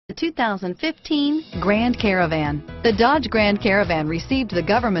The 2015 Grand Caravan. The Dodge Grand Caravan received the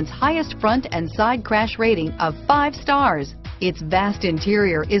government's highest front and side crash rating of 5 stars. Its vast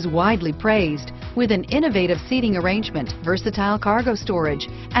interior is widely praised, with an innovative seating arrangement, versatile cargo storage,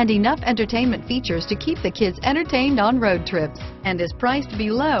 and enough entertainment features to keep the kids entertained on road trips, and is priced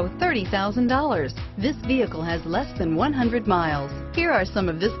below $30,000. This vehicle has less than 100 miles. Here are some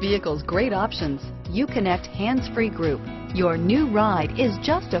of this vehicle's great options: Uconnect hands-free group. Your new ride is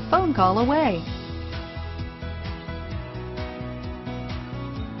just a phone call away.